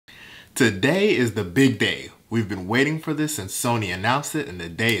Today is the big day. We've been waiting for this since Sony announced it, and the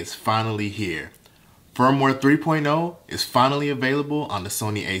day is finally here. Firmware 3.0 is finally available on the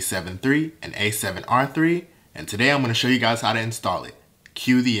Sony A7 III and A7R III, and today I'm going to show you guys how to install it.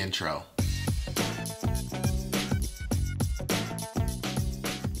 Cue the intro.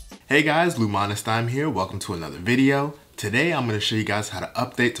 Hey guys, Monestime here. Welcome to another video. Today I'm going to show you guys how to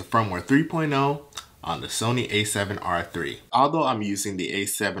update to Firmware 3.0 on the Sony A7R III. Although I'm using the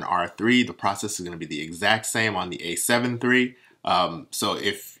A7R III, the process is going to be the exact same on the A7 III. So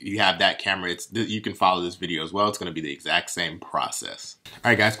if you have that camera, you can follow this video as well. It's going to be the exact same process.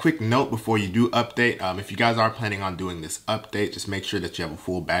 Alright guys, quick note before you do update. If you guys are planning on doing this update, just make sure that you have a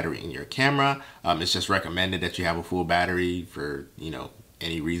full battery in your camera. It's just recommended that you have a full battery for,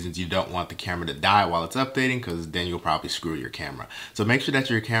 any reasons you don't want the camera to die while it's updating, because then you'll probably screw your camera. So make sure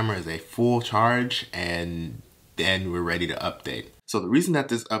that your camera is a full charge, and then we're ready to update. So the reason that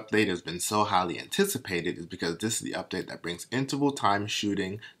this update has been so highly anticipated is because this is the update that brings interval time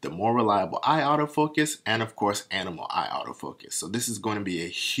shooting, the more reliable eye autofocus, and of course animal eye autofocus. So this is going to be a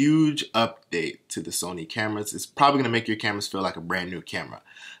huge update to the Sony cameras. It's probably going to make your cameras feel like a brand new camera.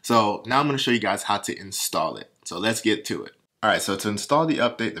 So now I'm going to show you guys how to install it. So let's get to it. Alright, so to install the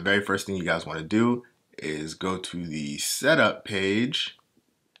update, the very first thing you guys want to do is go to the setup page,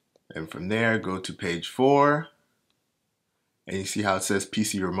 and from there go to page 4, and you see how it says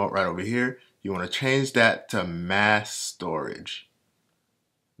PC remote right over here. You want to change that to mass storage.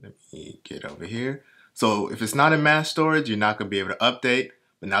 Let me get over here. So if it's not in mass storage, you're not going to be able to update,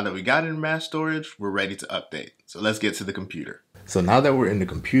 but now that we got it in mass storage, we're ready to update. So let's get to the computer. So now that we're in the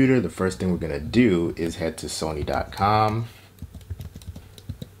computer, the first thing we're going to do is head to Sony.com.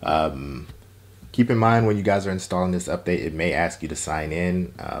 Keep in mind when you guys are installing this update, it may ask you to sign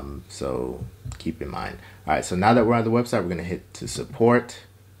in, so keep in mind. Alright, so now that we're on the website, we're going to hit to support,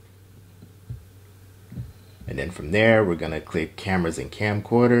 and then from there we're going to click cameras and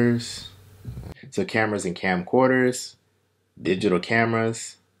camcorders. So cameras and camcorders, digital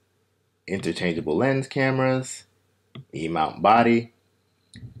cameras, interchangeable lens cameras, E-mount body,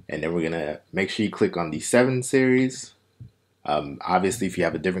 and then we're going to make sure you click on the 7 series. Obviously, if you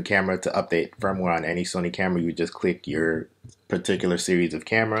have a different camera, to update firmware on any Sony camera, you would just click your particular series of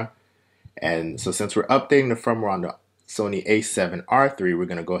camera. And so since we're updating the firmware on the Sony A7R III, we're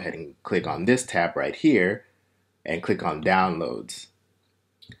going to go ahead and click on this tab right here and click on downloads.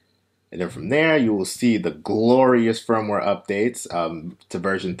 And then from there, you will see the glorious firmware updates to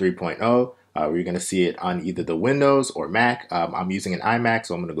version 3.0. You're going to see it on either the Windows or Mac. I'm using an iMac,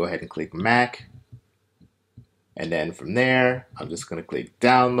 so I'm going to go ahead and click Mac. And then from there, I'm just going to click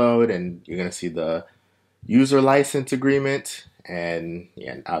download, and you're going to see the user license agreement. And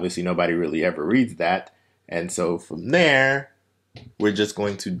yeah, obviously nobody really ever reads that. And so from there, we're just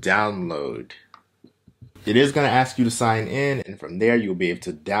going to download. It is going to ask you to sign in, and from there you'll be able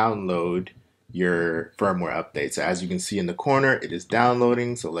to download your firmware update. So as you can see in the corner, it is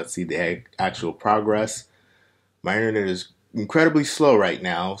downloading. So let's see the actual progress. My internet is incredibly slow right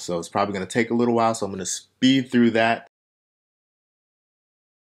now, so it's probably going to take a little while, so I'm going to speed through that.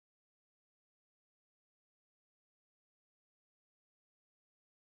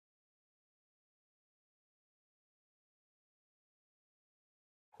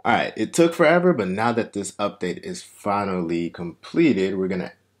 Alright, it took forever, but now that this update is finally completed, we're going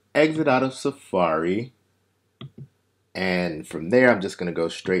to exit out of Safari, and from there I'm just going to go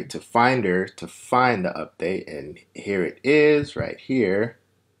straight to Finder to find the update, and here it is right here.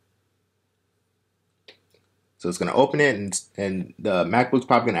 So it's going to open it, and the MacBook's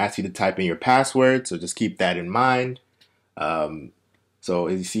probably going to ask you to type in your password, so just keep that in mind. So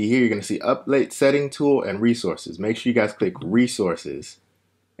as you see here, you're going to see update setting tool and resources. Make sure you guys click resources,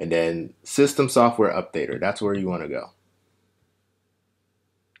 and then system software updater. That's where you want to go.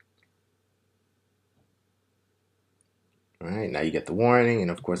 Alright, now you get the warning, and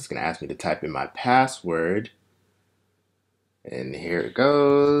of course it's going to ask me to type in my password. And here it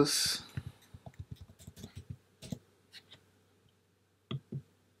goes.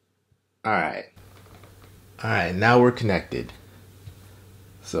 Alright, now we're connected.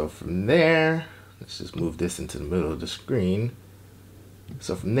 So from there, let's just move this into the middle of the screen.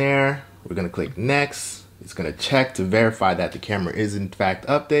 So from there, we're going to click next. It's going to check to verify that the camera is in fact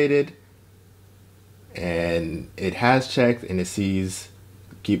updated. And it has checked, and it sees,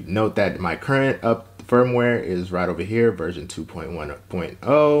 note that my current firmware is right over here, version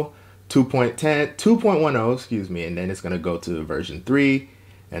 2.10, 2.10, excuse me, and then it's going to go to version 3.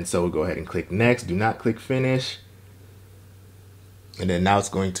 And so we'll go ahead and click next. Do not click finish. And then now it's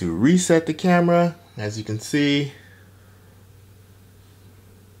going to reset the camera, as you can see.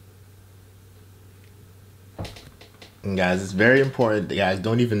 And guys, it's very important that guys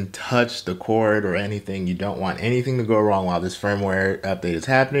don't even touch the cord or anything. You don't want anything to go wrong while this firmware update is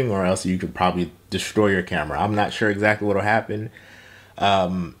happening, or else you could probably destroy your camera. I'm not sure exactly what will happen.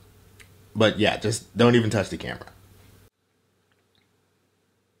 But yeah, just don't even touch the camera.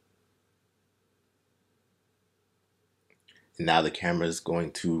 Now the camera is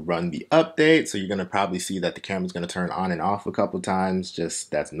going to run the update, so you're going to probably see that the camera is going to turn on and off a couple times.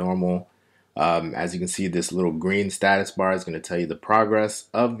 Just that's normal. As you can see, this little green status bar is going to tell you the progress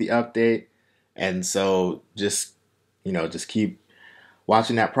of the update, and so just just keep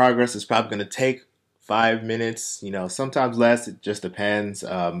watching that progress. It's probably going to take 5 minutes, sometimes less. It just depends.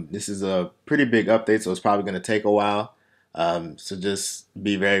 This is a pretty big update, so it's probably going to take a while. So just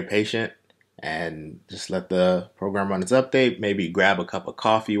be very patient and just let the program run its update. Maybe grab a cup of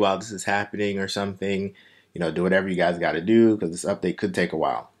coffee while this is happening or something. Do whatever you guys got to do because this update could take a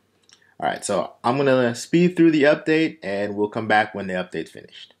while. All right, so I'm going to speed through the update and we'll come back when the update's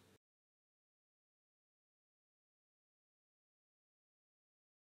finished.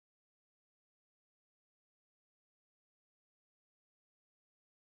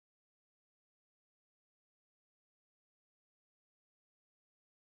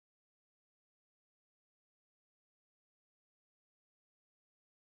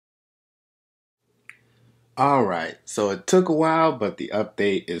 All right, so it took a while, but the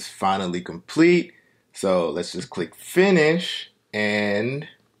update is finally complete. So let's just click finish, and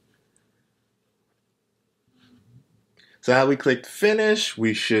so now we clicked finish,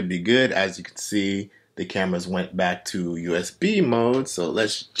 we should be good. As you can see, the cameras went back to USB mode. So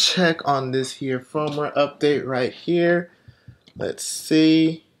let's check on this here firmware update right here. Let's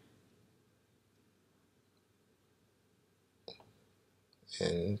see.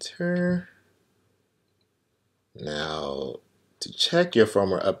 Enter. Now, to check your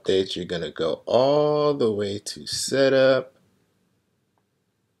firmware updates, you're going to go all the way to setup,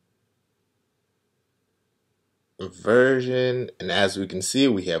 version, and as we can see,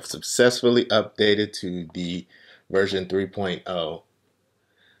 we have successfully updated to the version 3.0.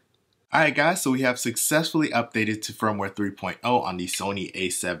 Alright guys, so we have successfully updated to firmware 3.0 on the Sony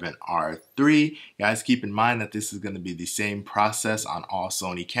A7R III. Guys, keep in mind that this is going to be the same process on all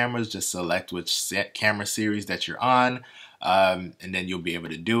Sony cameras. Just select which camera series that you're on, and then you'll be able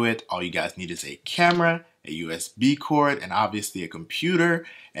to do it. All you guys need is a camera, a USB cord, and obviously a computer.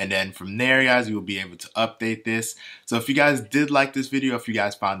 And then from there, guys, you'll be able to update this. So if you guys did like this video, if you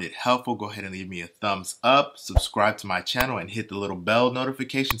guys found it helpful, go ahead and leave me a thumbs up, subscribe to my channel, and hit the little bell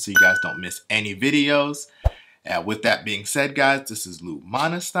notification so you guys don't miss any videos. With that being said, guys, this is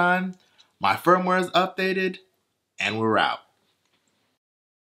Monestime. My firmware is updated, and we're out.